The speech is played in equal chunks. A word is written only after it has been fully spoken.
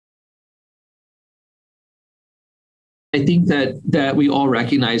I think that we all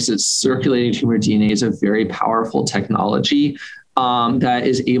recognize that circulating tumor DNA is a very powerful technology that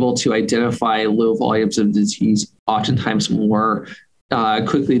is able to identify low volumes of disease, oftentimes more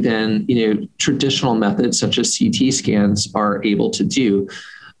quickly than traditional methods such as CT scans are able to do.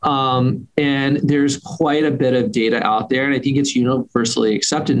 And there's quite a bit of data out there, and I think it's universally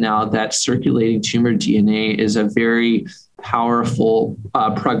accepted now that circulating tumor DNA is a very powerful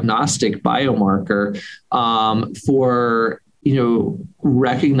prognostic biomarker for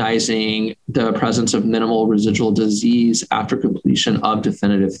recognizing the presence of minimal residual disease after completion of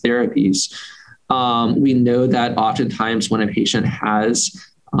definitive therapies. We know that oftentimes when a patient has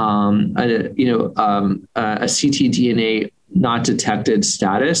a ctDNA not detected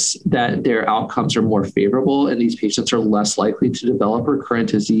status, that their outcomes are more favorable and these patients are less likely to develop recurrent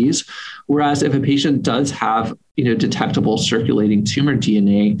disease. Whereas if a patient does have detectable circulating tumor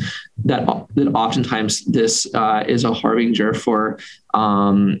DNA, that oftentimes this is a harbinger for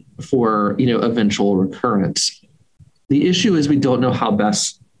eventual recurrence. The issue is we don't know how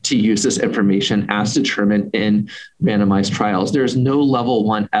best to use this information as determined in randomized trials. There's no level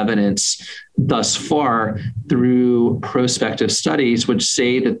 1 evidence thus far through prospective studies which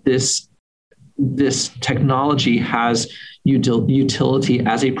say that this technology has utility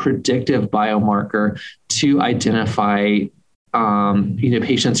as a predictive biomarker to identify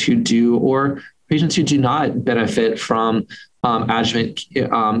patients who do or patients who do not benefit from adjuvant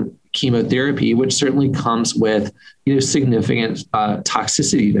chemotherapy, which certainly comes with significant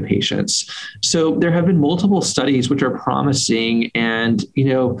toxicity to patients. So there have been multiple studies which are promising and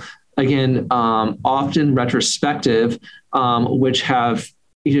again often retrospective, which have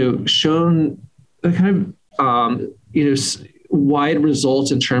shown a kind of wide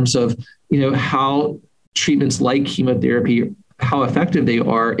results in terms of how treatments like chemotherapy, how effective they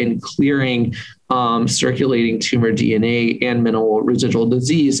are in clearing circulating tumor DNA and minimal residual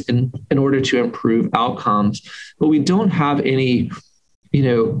disease in order to improve outcomes. But we don't have any,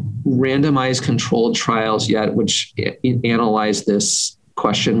 randomized controlled trials yet, which analyze this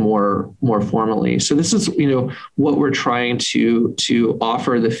question more formally. So this is, what we're trying to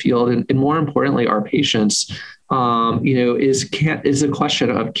offer the field, and more importantly, our patients. Is a question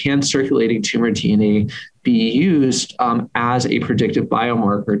of can circulating tumor DNA be used as a predictive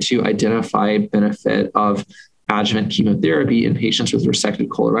biomarker to identify benefit of adjuvant chemotherapy in patients with resected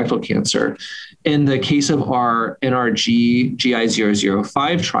colorectal cancer. In the case of our NRG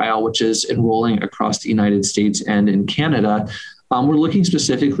GI005 trial, which is enrolling across the United States and in Canada, we're looking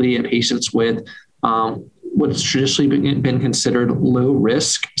specifically at patients with what's traditionally been considered low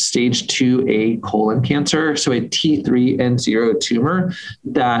risk stage 2A colon cancer, so a T3N0 tumor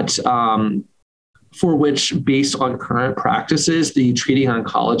that for which, based on current practices, the treating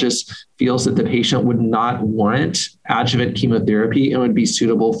oncologist feels that the patient would not warrant adjuvant chemotherapy and would be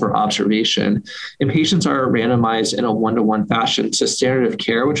suitable for observation. And patients are randomized in a 1-to-1 fashion to standard of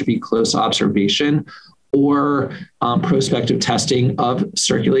care, which would be close observation, or prospective testing of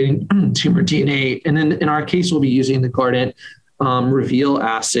circulating tumor DNA. And then in our case, we'll be using the Guardant Reveal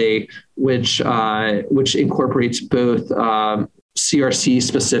assay, which incorporates both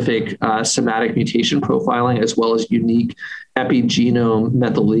CRC-specific somatic mutation profiling as well as unique epigenome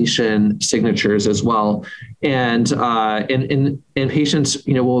methylation signatures as well. And patients,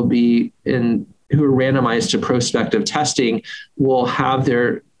 will be who are randomized to prospective testing will have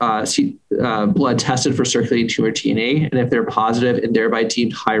their blood tested for circulating tumor DNA, and if they're positive and thereby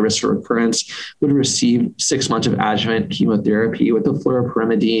deemed high risk for recurrence, would receive 6 months of adjuvant chemotherapy with the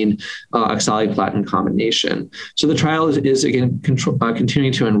fluoropyrimidine oxaliplatin combination. So the trial is again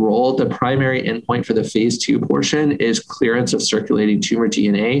continuing to enroll. The primary endpoint for the phase 2 portion is clearance of circulating tumor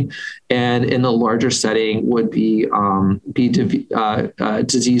DNA, and in the larger setting would be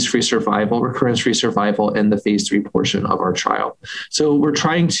disease-free survival, recurrence-free survival in the phase 3 portion of our trial. So we're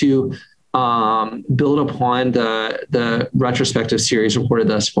trying to build upon the retrospective series reported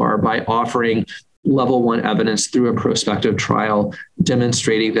thus far by offering level 1 evidence through a prospective trial,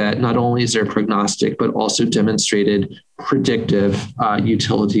 demonstrating that not only is there prognostic, but also demonstrated predictive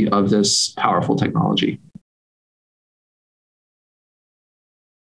utility of this powerful technology.